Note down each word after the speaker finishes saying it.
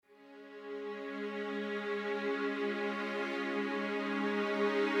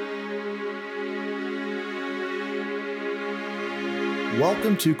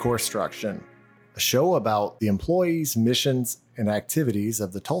Welcome to Corestruction, a show about the employees, missions, and activities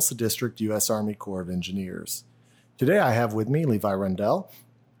of the Tulsa District U.S. Army Corps of Engineers. Today I have with me Levi Rundell.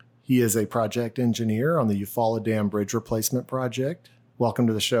 He is a project engineer on the Eufaula Dam Bridge Replacement Project. Welcome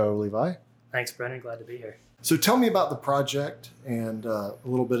to the show, Levi. Thanks, Brennan. Glad to be here. So tell me about the project and a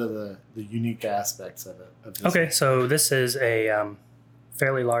little bit of the unique aspects of it. Okay, so this is a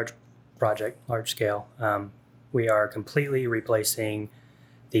fairly large project, large scale. We are completely replacing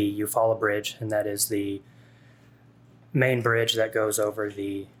the Eufaula Bridge, and that is the main bridge that goes over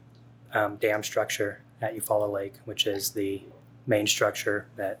the dam structure at Eufaula Lake, which is the main structure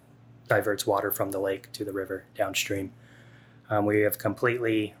that diverts water from the lake to the river downstream. We have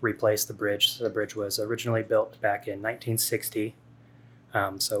completely replaced the bridge. So the bridge was originally built back in 1960,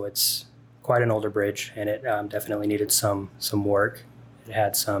 so it's quite an older bridge, and it definitely needed some work. It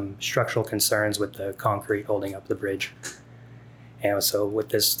had some structural concerns with the concrete holding up the bridge. And so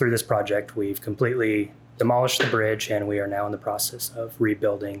through this project, we've completely demolished the bridge, and we are now in the process of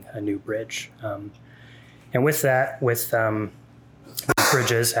rebuilding a new bridge. And with that,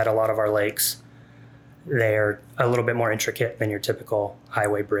 bridges at a lot of our lakes, they're a little bit more intricate than your typical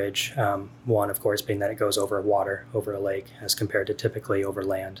highway bridge. One, of course, being that it goes over water, over a lake, as compared to typically over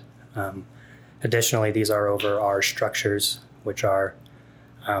land. Additionally, these are over our structures, which are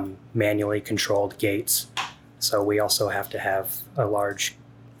manually controlled gates. So we also have to have a large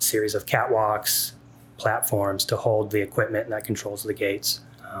series of catwalks, platforms to hold the equipment that controls the gates.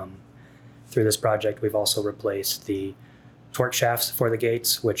 Through this project, we've also replaced the torque shafts for the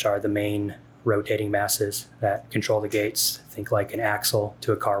gates, which are the main rotating masses that control the gates. Think like an axle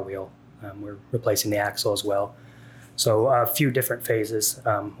to a car wheel. We're replacing the axle as well. So a few different phases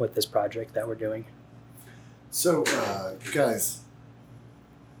with this project that we're doing. So, guys,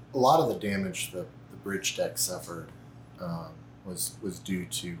 a lot of the damage the bridge deck suffered was due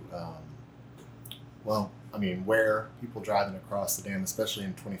to, wear, people driving across the dam, especially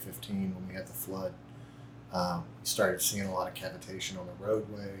in 2015 when we had the flood. We started seeing a lot of cavitation on the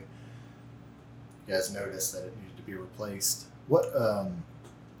roadway. You guys noticed that it needed to be replaced.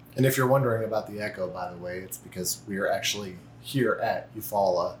 And if you're wondering about the echo, by the way, it's because we are actually here at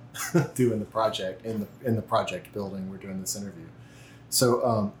Eufaula doing the project in the project building. We're doing this interview.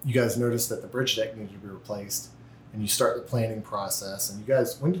 So you guys noticed that the bridge deck needed to be replaced, and you start the planning process. And you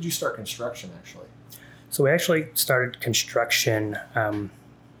guys, when did you start construction actually? So we actually started construction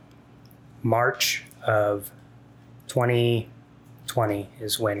March of 2020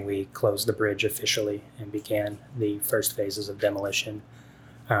 is when we closed the bridge officially and began the first phases of demolition.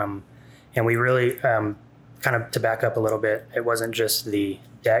 And we really, kind of to back up a little bit, it wasn't just the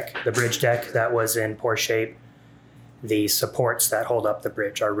bridge deck that was in poor shape. The supports that hold up the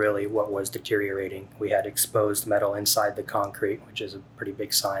bridge are really what was deteriorating. We had exposed metal inside the concrete, which is a pretty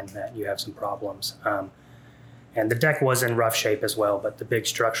big sign that you have some problems. And the deck was in rough shape as well, but the big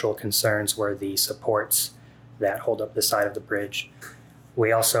structural concerns were the supports that hold up the side of the bridge.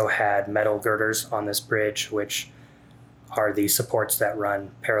 We also had metal girders on this bridge, which are the supports that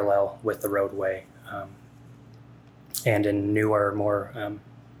run parallel with the roadway. And in newer, more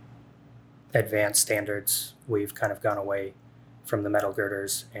advanced standards, we've kind of gone away from the metal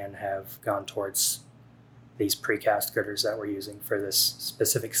girders and have gone towards these precast girders that we're using for this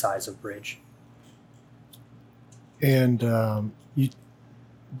specific size of bridge. And one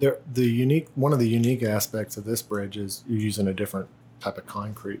of the unique aspects of this bridge is you're using a different type of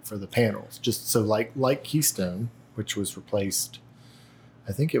concrete for the panels. Just so like Keystone, which was replaced,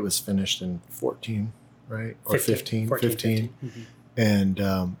 I think it was finished in 14, right? Or 15. Mm-hmm.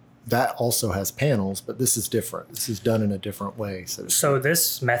 And that also has panels, but this is different. This is done in a different way. So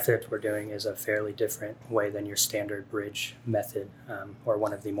this method we're doing is a fairly different way than your standard bridge method, or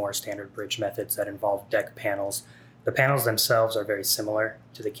one of the more standard bridge methods that involve deck panels. The panels themselves are very similar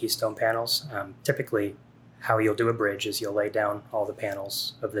to the Keystone panels. Typically, how you'll do a bridge is you'll lay down all the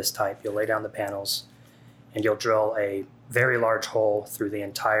panels of this type. You'll lay down the panels, and you'll drill a very large hole through the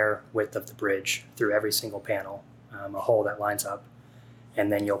entire width of the bridge, through every single panel, a hole that lines up. And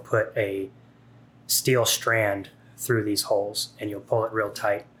then you'll put a steel strand through these holes, and you'll pull it real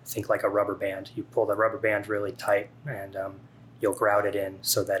tight. Think like a rubber band. You pull the rubber band really tight, and you'll grout it in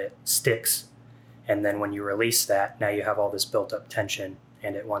so that it sticks. And then when you release that, now you have all this built up tension,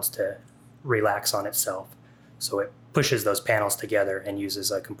 and it wants to relax on itself. So it pushes those panels together and uses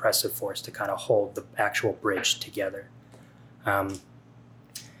a compressive force to kind of hold the actual bridge together.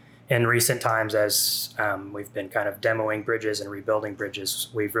 In recent times, as we've been kind of demoing bridges and rebuilding bridges,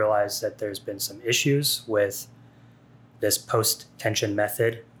 we've realized that there's been some issues with this post-tension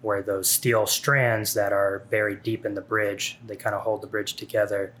method where those steel strands that are buried deep in the bridge, they kind of hold the bridge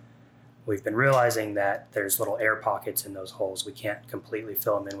together. We've been realizing that there's little air pockets in those holes. We can't completely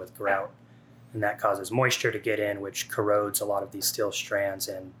fill them in with grout, and that causes moisture to get in, which corrodes a lot of these steel strands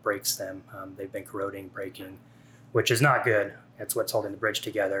and breaks them. They've been corroding, breaking, which is not good. That's what's holding the bridge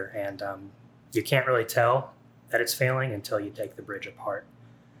together, and you can't really tell that it's failing until you take the bridge apart.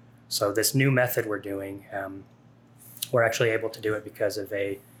 So this new method we're doing, we're actually able to do it because of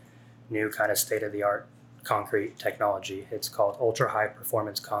a new kind of state-of-the-art concrete technology. It's called ultra-high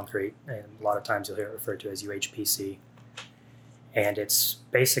performance concrete, and a lot of times you'll hear it referred to as UHPC. And it's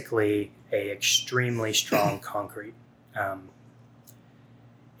basically a extremely strong concrete.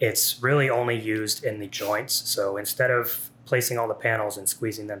 It's really only used in the joints. So instead of placing all the panels and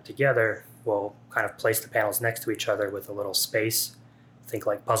squeezing them together, we'll kind of place the panels next to each other with a little space, think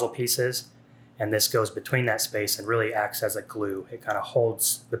like puzzle pieces. And this goes between that space and really acts as a glue. It kind of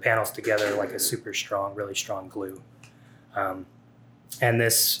holds the panels together like a super strong, really strong glue. And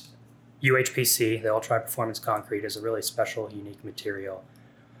this UHPC, the Ultra High Performance Concrete, is a really special, unique material.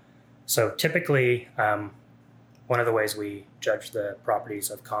 So typically, one of the ways we judge the properties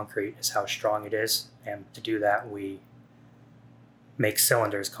of concrete is how strong it is. And to do that, we make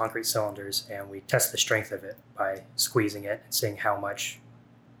cylinders, concrete cylinders, and we test the strength of it by squeezing it and seeing how much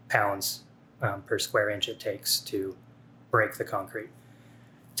pounds per square inch it takes to break the concrete.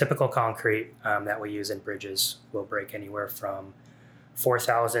 Typical concrete that we use in bridges will break anywhere from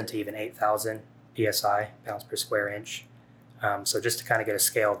 4,000 to even 8,000 psi, pounds per square inch. So just to kind of get a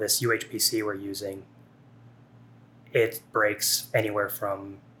scale, this UHPC we're using, it breaks anywhere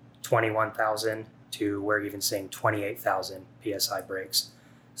from 21,000 to we're even seeing 28,000 psi breaks.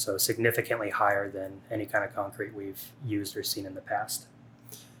 So significantly higher than any kind of concrete we've used or seen in the past.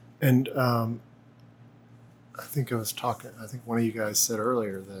 And I think one of you guys said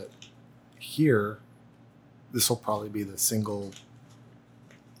earlier that here, this will probably be the single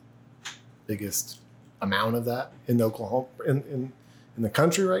biggest amount of that in Oklahoma, in the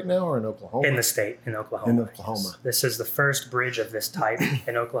country right now, or in Oklahoma? In the state, in Oklahoma. In Oklahoma. Yes. This is the first bridge of this type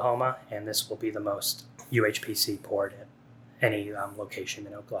in Oklahoma, and this will be the most UHPC poured at any location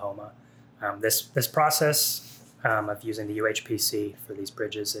in Oklahoma. This process of using the UHPC for these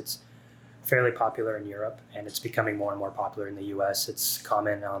bridges, it's fairly popular in Europe, and it's becoming more and more popular in the U.S. It's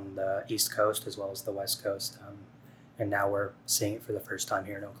common on the East Coast as well as the West Coast, and now we're seeing it for the first time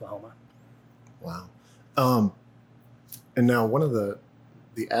here in Oklahoma. Wow. And now one of the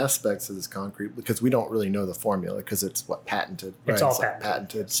aspects of this concrete, because we don't really know the formula because it's patented, right? It's all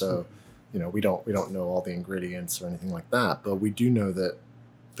patented. So, we don't know all the ingredients or anything like that, but we do know that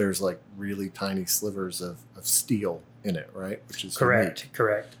there's like really tiny slivers of steel in it, right? Which is correct. Unique.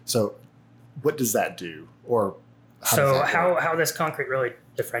 Correct. So what does that do? Or how this concrete really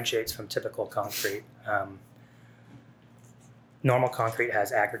differentiates from typical concrete. Normal concrete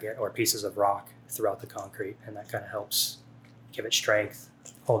has aggregate or pieces of rock throughout the concrete, and that kind of helps give it strength,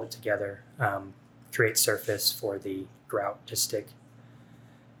 hold it together, create surface for the grout to stick.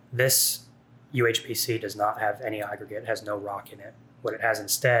 This UHPC does not have any aggregate, has no rock in it. What it has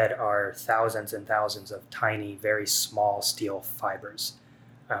instead are thousands and thousands of tiny, very small steel fibers.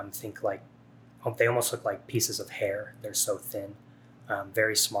 They almost look like pieces of hair. They're so thin,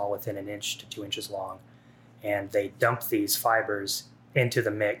 very small, within 1 inch to 2 inches long. And they dump these fibers into the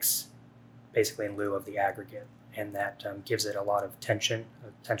mix, basically in lieu of the aggregate. And that gives it a lot of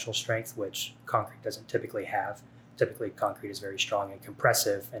tensile strength, which concrete doesn't typically have. Typically, concrete is very strong and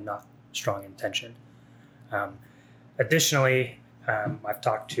compressive and not strong in tension. Additionally, I've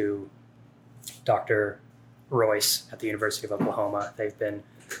talked to Dr. Royce at the University of Oklahoma. They've been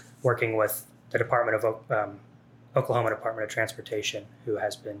working with the Oklahoma Department of Transportation, who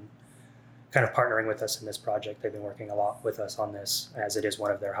has been kind of partnering with us in this project. They've been working a lot with us on this, as it is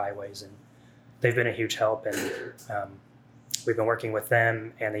one of their highways, and they've been a huge help. And we've been working with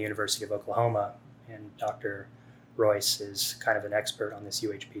them and the University of Oklahoma, and Dr. Royce is kind of an expert on this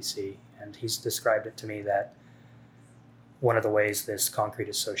UHPC, and he's described it to me that one of the ways this concrete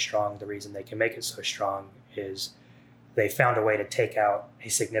is so strong, the reason they can make it so strong, is they found a way to take out a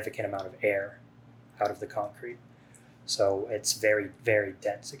significant amount of air out of the concrete. So it's very, very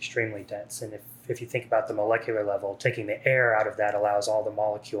dense, extremely dense. And if you think about the molecular level, taking the air out of that allows all the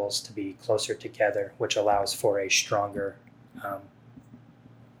molecules to be closer together, which allows for a stronger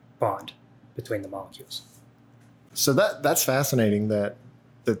bond between the molecules. So that's fascinating that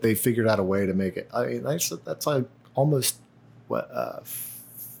they figured out a way to make it. I mean, that's like almost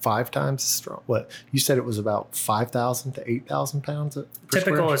 5 times as strong. What you said, it was about 5,000 to 8,000 pounds.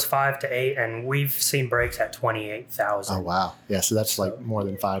 Typical is 5 to 8, and we've seen brakes at 28,000. Oh wow, yeah. So that's like more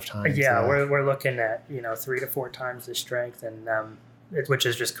than 5 times. Yeah, we're looking at 3 to 4 times the strength, and which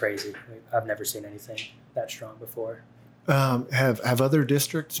is just crazy. I've never seen anything that strong before. Have other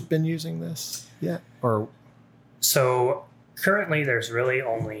districts been using this yet? Or so currently, there's really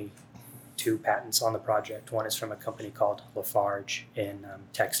only 2 patents on the project. One is from a company called Lafarge in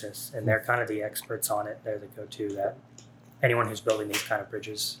Texas, and they're kind of the experts on it. They're the go-to that anyone who's building these kind of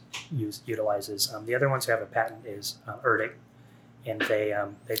bridges utilizes. The other ones who have a patent is ERDIC, and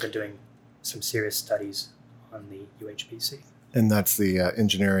they've been doing some serious studies on the UHPC. And that's the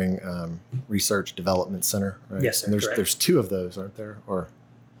Engineering Research Development Center, right? Yes, sir, and there's 2 of those, aren't there? Or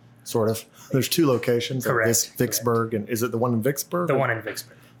sort of. There's 2 locations. Correct. Vicksburg, and is it the one in Vicksburg? The one in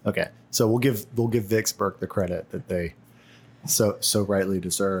Vicksburg. Okay, so we'll give Vicksburg the credit that they so rightly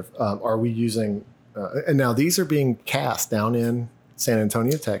deserve. Are we using? And now these are being cast down in San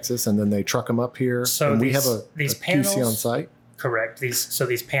Antonio, Texas, and then they truck them up here. So and we have a panels, QC on site. Correct.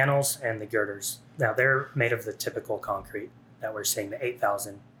 These panels and the girders. Now they're made of the typical concrete that we're seeing the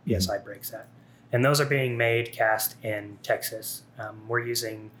 8,000 psi brakes at, and those are being made cast in Texas. We're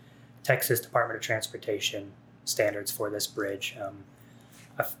using Texas Department of Transportation standards for this bridge.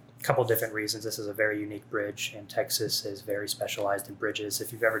 A couple different reasons. This is a very unique bridge, and Texas is very specialized in bridges.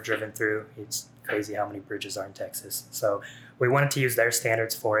 If you've ever driven through, it's crazy how many bridges are in Texas. So we wanted to use their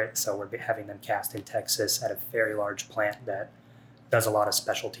standards for it. So we're having them cast in Texas at a very large plant that does a lot of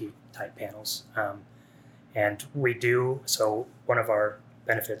specialty type panels. And we do, so one of our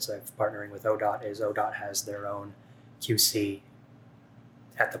benefits of partnering with ODOT is ODOT has their own QC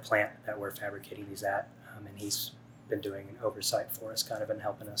at the plant that we're fabricating these at. And he's been doing an oversight for us, kind of, and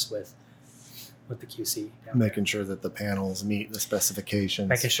helping us with the QC. Making sure that the panels meet the specifications.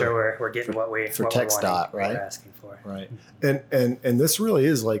 Making sure we're getting what we're TxDOT, right? We're asking for. Right. And this really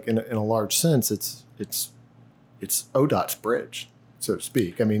is like in a large sense, it's ODOT's bridge, so to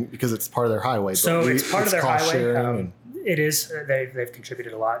speak. I mean, because it's part of their highway. So it's part of their highway. It is. They've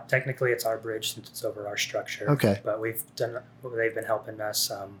contributed a lot. Technically, it's our bridge since it's over our structure. Okay. But they've been helping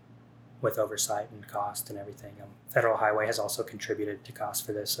us with oversight and cost and everything. Federal Highway has also contributed to cost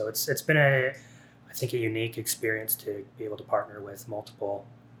for this. So it's been I think a unique experience to be able to partner with multiple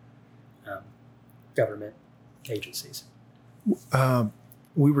government agencies.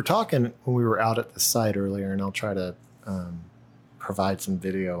 We were talking when we were out at the site earlier, and I'll try to provide some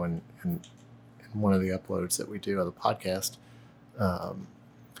video in one of the uploads that we do of the podcast.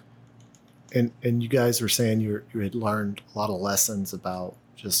 And you guys were saying you had learned a lot of lessons about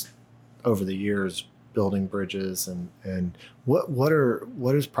just over the years building bridges, and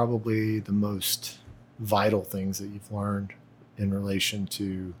what is probably the most vital things that you've learned in relation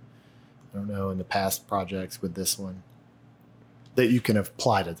to, I don't know, in the past projects with this one that you can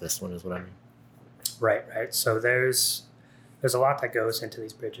apply to this one, is what I mean. Right. So there's a lot that goes into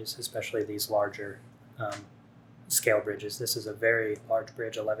these bridges, especially these larger scale bridges. This is a very large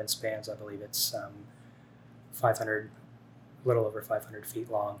bridge, 11 spans. I believe it's 500, a little over 500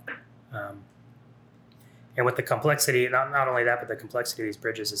 feet long. And with the complexity, not only that, but the complexity of these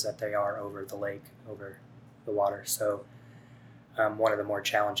bridges is that they are over the lake, over the water. So one of the more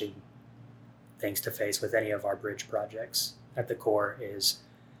challenging things to face with any of our bridge projects at the core is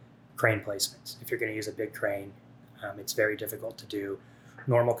crane placements. If you're going to use a big crane, it's very difficult to do.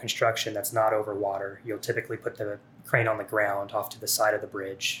 Normal construction that's not over water, you'll typically put the crane on the ground off to the side of the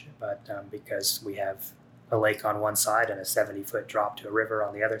bridge. But because we have a lake on one side and a 70-foot drop to a river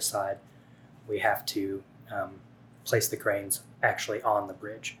on the other side, we have to place the cranes actually on the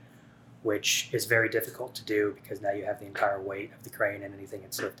bridge, which is very difficult to do because now you have the entire weight of the crane and anything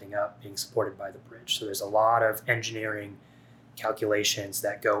it's lifting up being supported by the bridge. So there's a lot of engineering calculations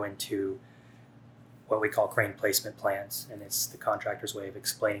that go into what we call crane placement plans, and it's the contractor's way of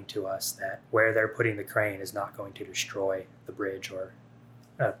explaining to us that where they're putting the crane is not going to destroy the bridge or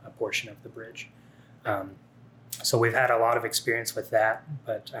a portion of the bridge. So we've had a lot of experience with that,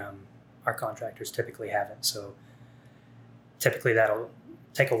 but our contractors typically haven't. So typically that'll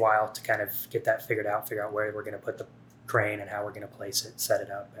take a while to kind of get that figured out, figure out where we're going to put the crane and how we're going to place it, set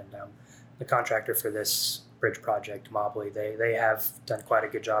it up. And the contractor for this bridge project, Mobley, they have done quite a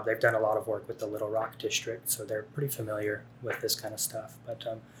good job. They've done a lot of work with the Little Rock district, so they're pretty familiar with this kind of stuff. But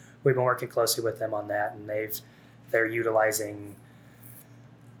we've been working closely with them on that, and they're utilizing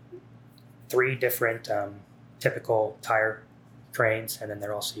 3 different typical tire cranes, and then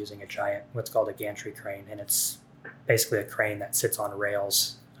they're also using a giant, what's called a gantry crane, and it's basically a crane that sits on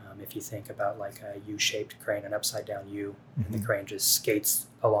rails If you think about like a U-shaped crane, an upside down U, and the Mhm. crane just skates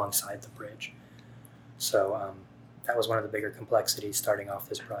alongside the bridge. So that was one of the bigger complexities starting off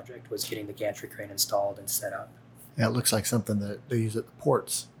this project, was getting the gantry crane installed and set up. Yeah, it looks like something that they use at the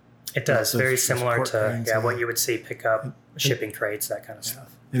ports. It does, Those- very those similar port to cranes, what yeah. you would see pick up shipping crates, that kind of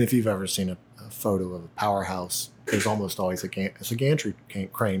stuff. And if you've ever seen a photo of a powerhouse, there's almost always it's a gantry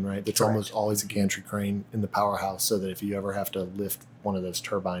crane, right? That's Correct. almost always a gantry crane in the powerhouse, so that if you ever have to lift one of those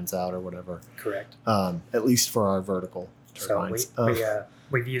turbines out or whatever, Correct. at least for our vertical turbines. So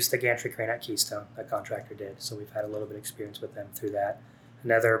we've used the gantry crane at Keystone, the contractor did. So we've had a little bit of experience with them through that.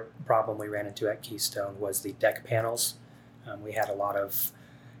 Another problem we ran into at Keystone was the deck panels. We had a lot of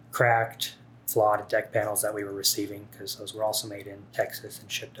cracked, flawed deck panels that we were receiving because those were also made in Texas and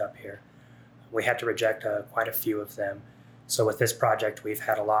shipped up here. We had to reject quite a few of them. So with this project, we've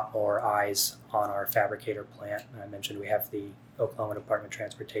had a lot more eyes on our fabricator plant. I mentioned we have the Oklahoma Department of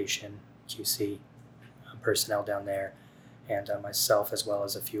Transportation, QC personnel down there, and myself, as well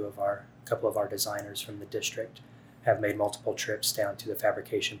as a couple of our designers from the district, have made multiple trips down to the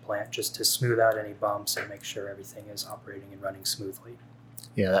fabrication plant just to smooth out any bumps and make sure everything is operating and running smoothly.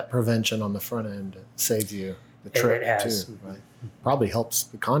 Yeah, that prevention on the front end saves you the trip it has. too. Right? Probably helps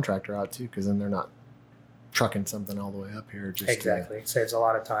the contractor out too, because then they're not trucking something all the way up here. Just Exactly. It saves a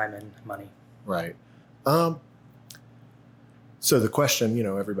lot of time and money. Right. So the question,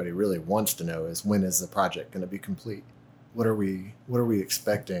 everybody really wants to know is, when is the project going to be complete? What are we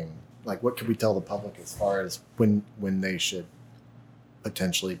expecting? Like, what could we tell the public as far as when they should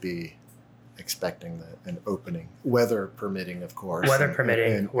potentially be expecting an opening, weather permitting, of course. Weather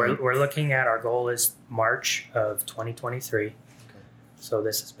permitting, we're looking at, our goal is March of 2023. Okay. So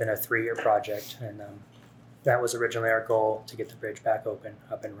this has been a 3-year project, and that was originally our goal, to get the bridge back open,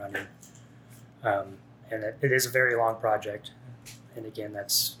 up and running. And it is a very long project, and again,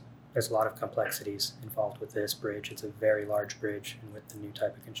 there's a lot of complexities involved with this bridge. It's a very large bridge, and with the new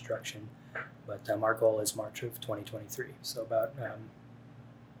type of construction. But our goal is March of 2023, so about a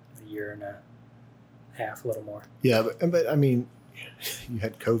year and a half, a little more. Yeah, but I mean, you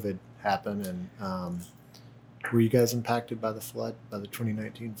had COVID happen, and were you guys impacted by the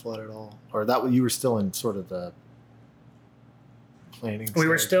 2019 flood at all, or that you were still in sort of the planning? We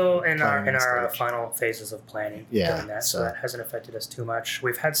were still in our stage? final phases of planning. Yeah, doing that, so so that hasn't affected us too much.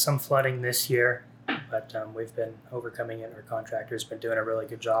 We've had some flooding this year, but we've been overcoming it. Our contractor's been doing a really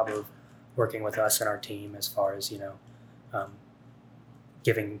good job of working with us and our team as far as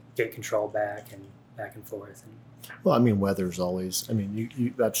giving gate control back and forth. And Well, I mean, weather's always. I mean,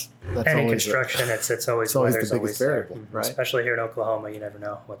 you that's any always construction, it's always it's always the weather's biggest always variable, there. right? Especially here in Oklahoma, you never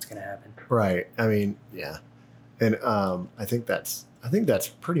know what's going to happen. right. I mean, yeah, and I think that's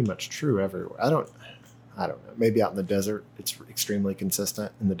pretty much true everywhere. I don't know. Maybe out in the desert, it's extremely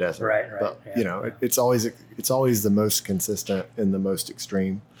consistent in the desert. Right. But Yeah. it's always the most consistent and the most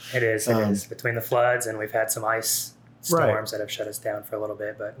extreme. It is. Between the floods, and we've had some ice storms that have shut us down for a little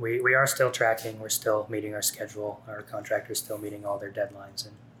bit, but we are still tracking. We're still meeting our schedule. Our contractor's still meeting all their deadlines,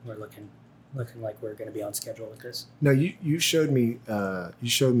 and we're looking like we're going to be on schedule with this. No, you showed me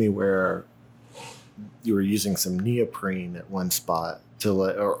where you were using some neoprene at one spot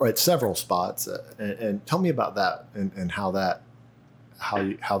or at several spots, and tell me about that and how that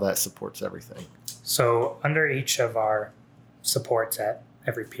supports everything. So under each of our supports at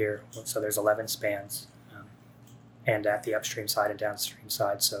every pier, so there's 11 spans, and at the upstream side and downstream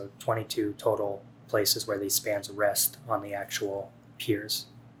side, so 22 total places where these spans rest on the actual piers.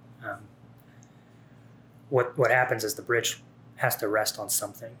 What happens is the bridge has to rest on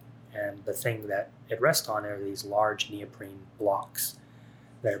something, and the thing that it rests on are these large neoprene blocks.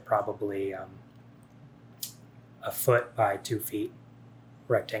 They're probably a foot by 2 feet,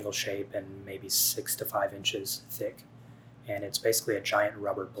 rectangle shape, and maybe 6 to 5 inches thick. And it's basically a giant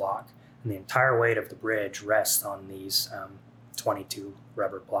rubber block. And the entire weight of the bridge rests on these 22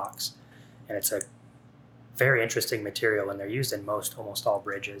 rubber blocks. And it's a very interesting material, and they're used in almost all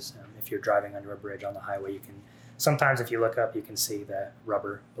bridges. If you're driving under a bridge on the highway, sometimes if you look up, you can see the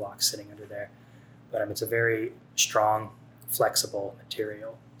rubber blocks sitting under there. But it's a very strong, flexible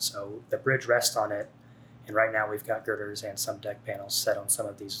material. So the bridge rests on it, and right now we've got girders and some deck panels set on some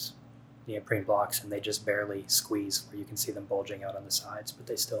of these neoprene blocks, and they just barely squeeze where you can see them bulging out on the sides, but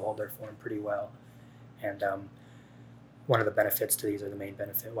they still hold their form pretty well. And one of the benefits to these, or the main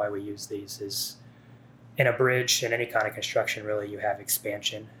benefit why we use these, is in a bridge, in any kind of construction really, you have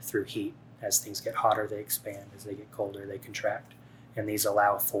expansion through heat. As things get hotter, they expand. As they get colder, they contract. And these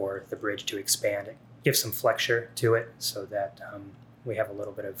allow for the bridge to expand. It gives some flexure to it so that we have a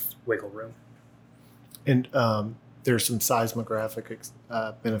little bit of wiggle room. And there's some seismographic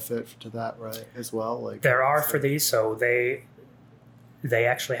benefit to that, right? As well, like there are for these. So they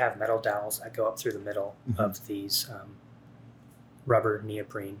actually have metal dowels that go up through the middle of these rubber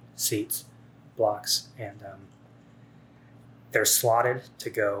neoprene seats blocks, and they're slotted to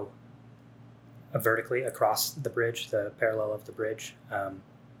go vertically across the bridge, the parallel of the bridge.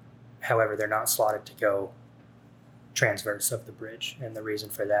 However, they're not slotted to go transverse of the bridge, and the reason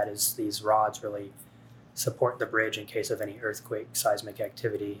for that is these rods really support the bridge in case of any earthquake seismic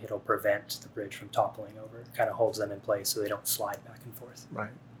activity. It'll prevent the bridge from toppling over. It kind of holds them in place so they don't slide back and forth.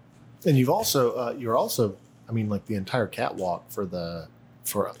 Right. And you're also I mean, like the entire catwalk for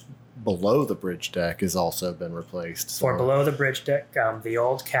below the bridge deck has also been replaced. So. For below the bridge deck, the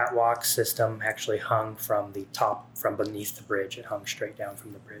old catwalk system actually hung from beneath the bridge. It hung straight down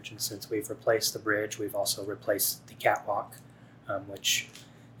from the bridge. And since we've replaced the bridge, we've also replaced the catwalk, which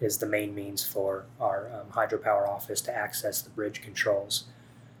is the main means for our hydropower office to access the bridge controls.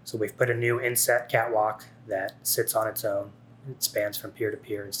 So we've put a new inset catwalk that sits on its own. It spans from pier to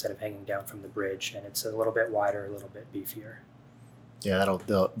pier instead of hanging down from the bridge, and it's a little bit wider, a little bit beefier. Yeah,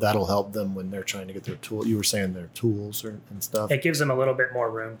 that'll help them when they're trying to get their tool. You were saying their tools and stuff. It gives them a little bit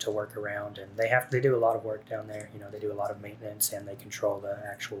more room to work around, and they do a lot of work down there. They do a lot of maintenance, and they control the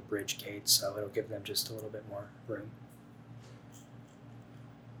actual bridge gates, so it'll give them just a little bit more room.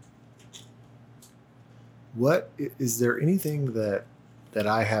 What is there anything that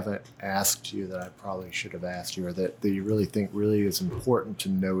I haven't asked you that I probably should have asked you, or that you really think really is important to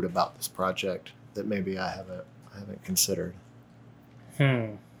note about this project that maybe I haven't considered?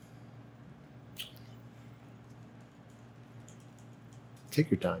 Take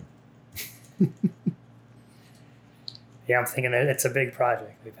your time. Yeah, I'm thinking that it's a big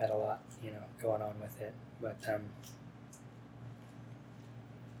project. We've had a lot, going on with it, but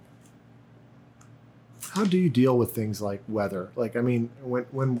how do you deal with things like weather? Like, I mean,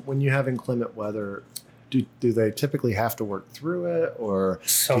 when you have inclement weather, do they typically have to work through it, or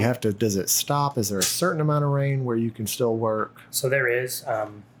does it stop? Is there a certain amount of rain where you can still work? So there is.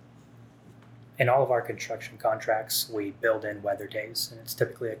 In all of our construction contracts, we build in weather days, and it's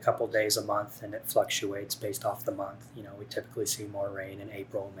typically a couple days a month, and it fluctuates based off the month. We typically see more rain in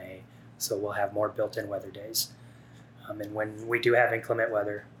April, May, so we'll have more built-in weather days. And when we do have inclement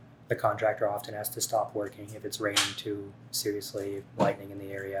weather, the contractor often has to stop working if it's raining too seriously, lightning in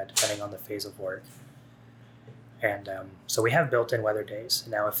the area, depending on the phase of work. And so we have built-in weather days.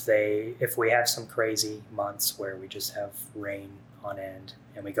 Now, if we have some crazy months where we just have rain on end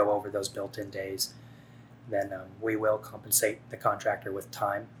and we go over those built-in days, then we will compensate the contractor with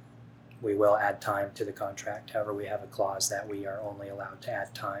time. We will add time to the contract. However, we have a clause that we are only allowed to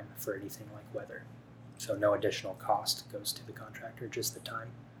add time for anything like weather. So no additional cost goes to the contractor, just the time.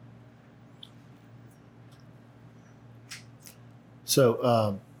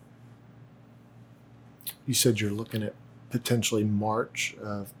 So you said you're looking at potentially March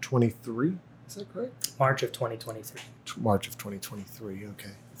of 23. Is that correct? March of 2023. March of 2023.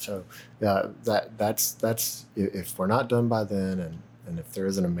 Okay. So that's if we're not done by then, and if there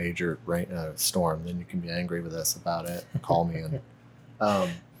isn't a major storm, then you can be angry with us about it. Call me.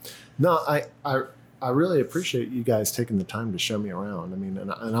 No, I really appreciate you guys taking the time to show me around. I mean,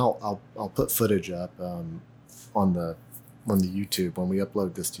 and I'll put footage up on the YouTube when we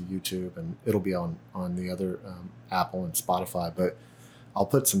upload this to YouTube, and it'll be on the other Apple and Spotify, but I'll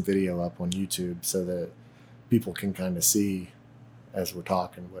put some video up on YouTube so that people can kind of see as we're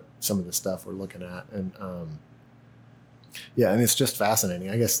talking what some of the stuff we're looking at. And and it's just fascinating.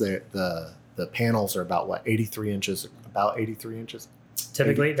 I guess the panels are about 83 inches,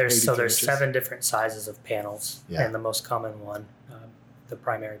 Typically, there's 83 7 different sizes of panels, Yeah. and the most common one, the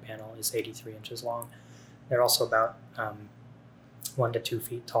primary panel, is 83 inches long. They're also about 1 to 2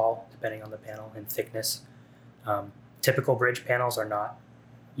 feet tall, depending on the panel in thickness. Typical bridge panels are not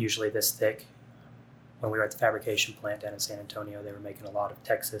usually this thick. When we were at the fabrication plant down in San Antonio, they were making a lot of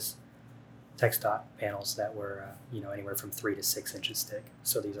TxDOT panels that were anywhere from 3 to 6 inches thick.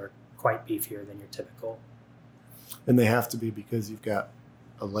 So these are quite beefier than your typical. And they have to be because you've got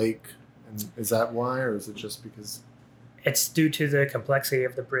a lake. And is that why, or is it just because? It's due to the complexity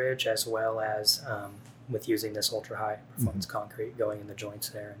of the bridge, as well as with using this ultra high performance concrete going in the joints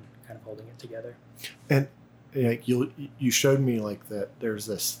there and kind of holding it together. And like you showed me like that there's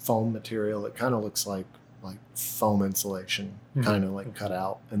this foam material that kind of looks like foam insulation, kind of like cut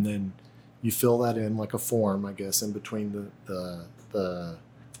out, and then you fill that in like a form, I guess, in between the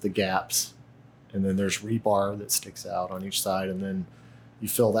gaps, and then there's rebar that sticks out on each side, and then you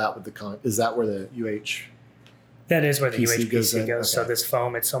fill that with is that where the That is where the PC UHPC in? goes. So Okay. this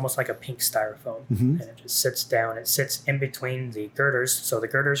foam, it's almost like a pink styrofoam, Mhm. and it just sits down. It sits in between the girders. So the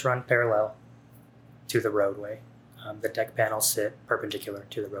girders run parallel to the roadway. The deck panels sit perpendicular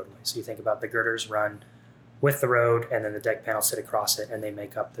to the roadway. So you think about the girders run with the road, and then the deck panels sit across it, and they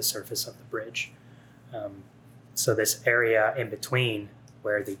make up the surface of the bridge. So this area in between,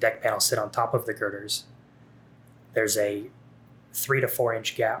 where the deck panels sit on top of the girders, there's a 3 to 4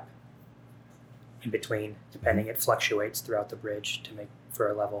 inch gap in between, depending. It fluctuates throughout the bridge to make for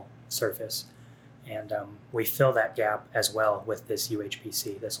a level surface. And we fill that gap as well with this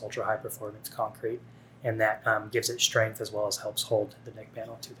UHPC, this ultra high performance concrete, and that gives it strength as well as helps hold the deck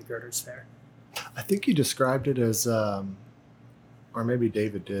panel to the girders there. I think you described it as, or maybe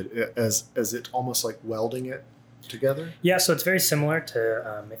David did, as it almost like welding it together. Yeah, so it's very similar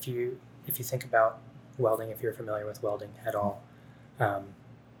to if you think about welding, if you're familiar with welding at all.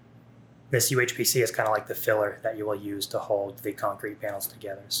 This UHPC is kind of like the filler that you will use to hold the concrete panels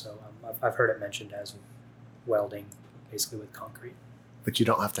together. So I've heard it mentioned as welding, basically with concrete. But you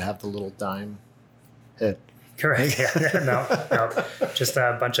don't have to have the little dime head. Correct. Yeah. No. Just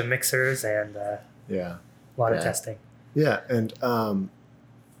a bunch of mixers and Yeah. a lot of Yeah. testing. Yeah, and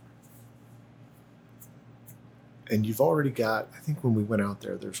you've already got. I think when we went out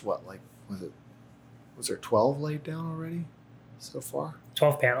there, there's what, like, was there 12 laid down already so far?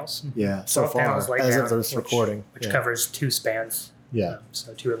 12 panels. Yeah, so 12 far panels laid as down, of this recording, which yeah. covers 2 spans. Yeah,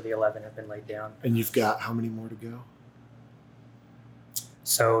 So 2 of the 11 have been laid down. and you've got how many more to go?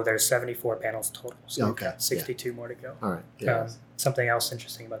 So there's 74 panels total. So we've Okay, got 62 more to go. All right. Yeah. Something else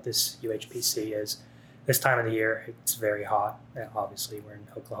interesting about this UHPC is this time of the year, it's very hot. Obviously, we're in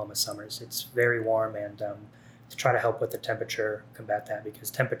Oklahoma summers. It's very warm, and to try to help with the temperature, combat that, because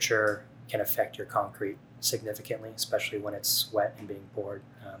temperature can affect your concrete significantly, especially when it's wet and being poured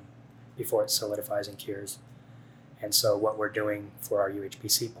before it solidifies and cures. And so what we're doing for our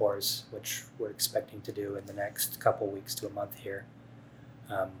UHPC pours, which we're expecting to do in the next couple weeks to a month here,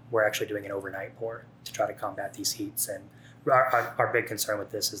 we're actually doing an overnight pour to try to combat these heats. And our big concern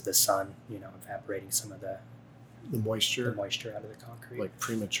with this is the sun, evaporating some of the moisture, out of the concrete. like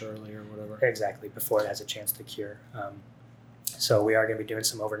prematurely or whatever. Exactly, before it has a chance to cure. So we are going to be doing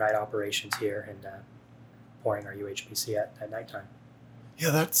some overnight operations here and pouring our UHPC at nighttime. Yeah,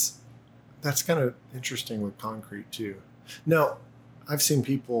 that's kind of interesting with concrete too. Now, I've seen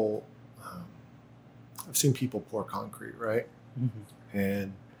people pour concrete, right? Mm-hmm.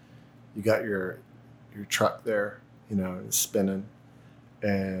 And you got your truck there, it's spinning,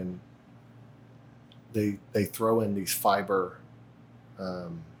 and they throw in these fiber.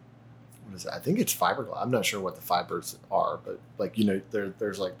 What is it? I think it's fiberglass. I'm not sure what the fibers are, but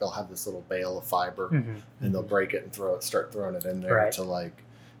there's like they'll have this little bale of fiber, Mm-hmm. and they'll break it and start throwing it in there Right. to like.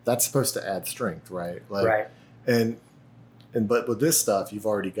 That's supposed to add strength, right? Like, Right. But with this stuff, you've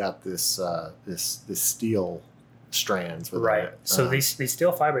already got this steel strands with Right. it. So these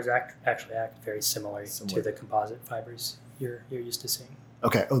steel fibers actually act very similar Similar. to the composite fibers you're used to seeing.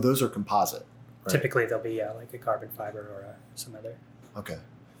 Okay. Oh, those are composite. Right. Typically, they'll be like a carbon fiber or some other. Okay.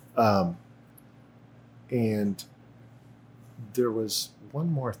 And there was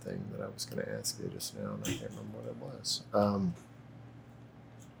one more thing that I was going to ask you just now, and I can't remember what it was.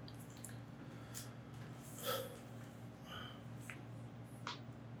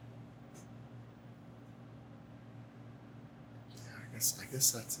 I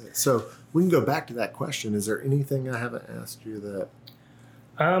guess that's it. So we can go back to that question. Is there anything I haven't asked you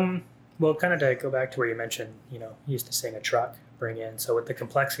that? Well, kind of to go back to where you mentioned, used to seeing a truck bring in. So with the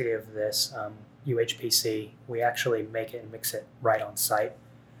complexity of this UHPC, we actually make it and mix it right on site.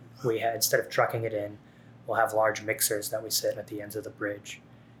 Instead of trucking it in, we'll have large mixers that we sit at the ends of the bridge,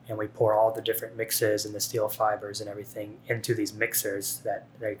 and we pour all the different mixes and the steel fibers and everything into these mixers that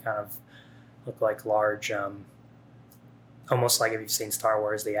they kind of look like large, almost like if you've seen Star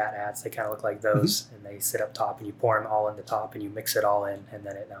Wars, the AT-ATs, they kind of look like those, and they sit up top, and you pour them all in the top, and you mix it all in, and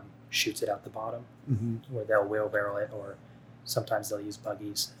then it shoots it out the bottom, where they'll wheelbarrow it, or sometimes they'll use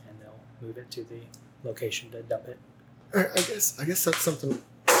buggies, and they'll move it to the location to dump it. I guess that's something.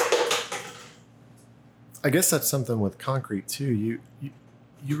 I guess that's something with concrete too.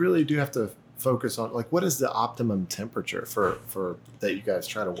 You really do have to focus on, like, what is the optimum temperature for that you guys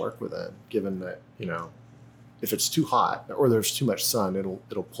try to work within, given that if it's too hot or there's too much sun,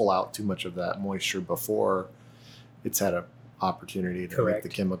 it'll pull out too much of that moisture before it's had an opportunity to Correct. make the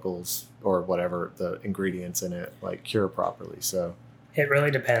chemicals or whatever the ingredients in it like cure properly. So It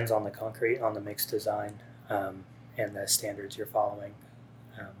really depends on the concrete, on the mix design, and the standards you're following.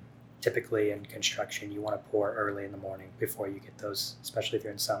 Typically in construction, you want to pour early in the morning before you get those, especially if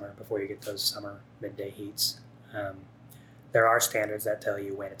you're in summer, before you get those summer midday heats. There are standards that tell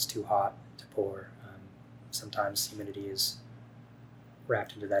you when it's too hot to pour. Sometimes humidity is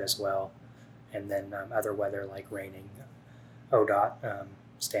wrapped into that as well. And then other weather like raining, ODOT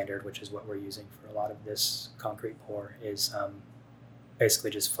standard, which is what we're using for a lot of this concrete pour, is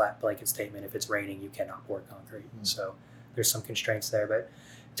basically just flat blanket statement. If it's raining, you cannot pour concrete. So there's some constraints there, but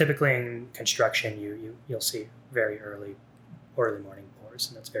typically in construction, you'll see very early morning pours,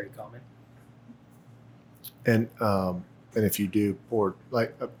 and that's very common. And if you do pour,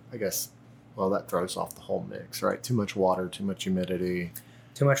 like, I guess, well, that throws off the whole mix, right? Too much water, too much humidity.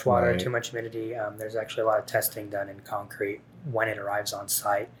 Too much water, right. Too much humidity. There's actually a lot of testing done in concrete. When it arrives on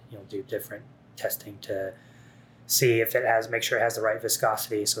site, you'll do different testing to see if make sure it has the right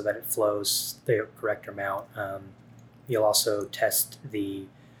viscosity so that it flows the correct amount. You'll also test the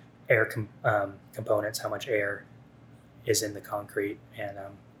air components, how much air is in the concrete. And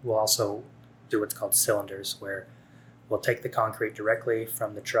we'll also do what's called cylinders, where we'll take the concrete directly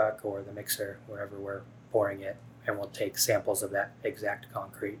from the truck or the mixer, wherever we're pouring it, and we'll take samples of that exact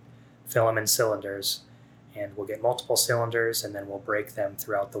concrete, fill them in cylinders, and we'll get multiple cylinders, and then we'll break them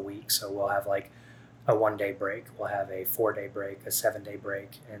throughout the week. So we'll have like a 1-day break, we'll have a 4-day break, a 7-day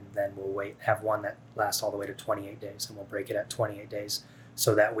break, and then we'll have one that lasts all the way to 28 days, and we'll break it at 28 days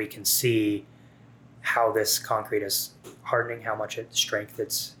so that we can see how this concrete is hardening, how much strength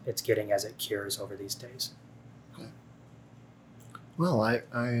it's getting as it cures over these days. Well,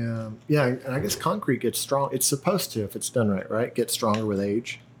 yeah, and I guess concrete gets strong. It's supposed to, if it's done right? Get stronger with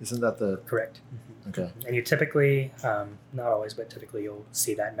age. Isn't that the... Correct. Okay. And you typically, not always, but typically you'll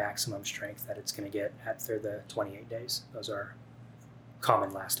see that maximum strength that it's going to get after the 28 days. Those are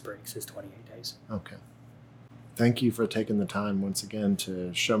common last breaks, is 28 days. Okay. Thank you for taking the time once again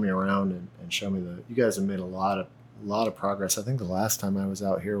to show me around and show me you guys have made a lot of progress. I think the last time I was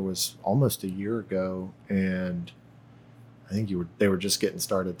out here was almost a year ago, and I think they were just getting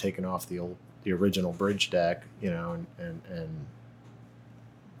started taking off the original bridge deck, and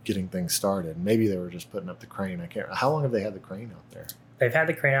getting things started. Maybe they were just putting up the crane. How long have they had the crane out there? They've had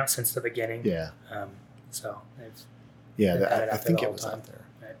the crane out since the beginning. Yeah. So I think it was out there.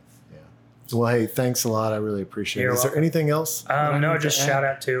 Right. Yeah. Well, hey, thanks a lot. I really appreciate it. Is there welcome. anything else? No, just shout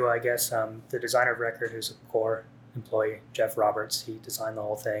out to, I guess, the designer of record, who's a core employee, Jeff Roberts. He designed the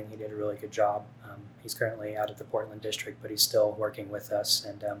whole thing. He did a really good job. He's currently out at the Portland district, but he's still working with us.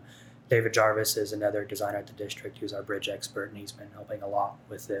 And David Jarvis is another designer at the district who's our bridge expert, and he's been helping a lot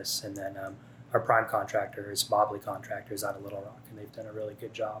with this. And then our prime contractor is Mobley Contractors out of Little Rock, and they've done a really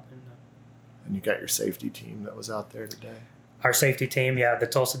good job. And you got your safety team that was out there today? Our safety team, the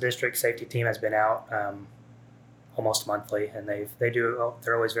Tulsa District safety team has been out almost monthly, and they're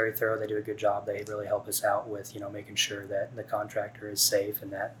always very thorough. They do a good job. They really help us out with making sure that the contractor is safe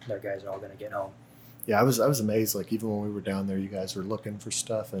and that their guys are all going to get home. Yeah, I was amazed. Like, even when we were down there, you guys were looking for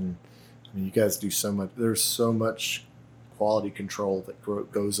stuff, and I mean, you guys do so much. There's so much quality control that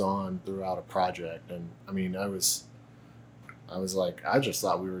goes on throughout a project, and I mean, I was like, I just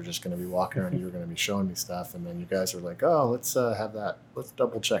thought we were just going to be walking around. You were going to be showing me stuff, and then you guys are like, "Oh, let's have that. Let's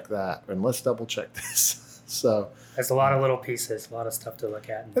double check that, and let's double check this." So there's a lot of little pieces, a lot of stuff to look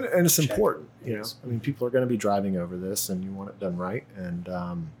at, and it's important. I mean, people are going to be driving over this, and you want it done right, and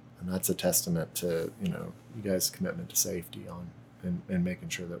that's a testament to you guys' commitment to safety and making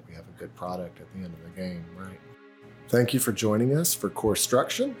sure that we have a good product at the end of the game, right? Thank you for joining us for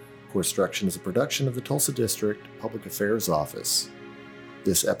CoreStruction. CoreStruction is a production of the Tulsa District Public Affairs Office.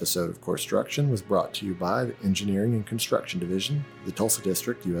 This episode of CoreStruction was brought to you by the Engineering and Construction Division, the Tulsa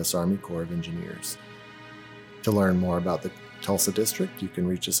District U.S. Army Corps of Engineers. To learn more about the Tulsa District, you can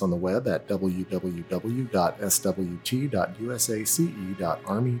reach us on the web at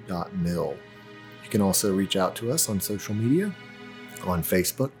www.swt.usace.army.mil. You can also reach out to us on social media, on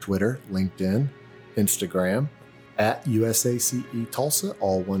Facebook, Twitter, LinkedIn, Instagram, at USACE Tulsa,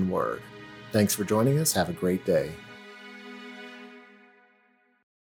 all one word. Thanks for joining us. Have a great day.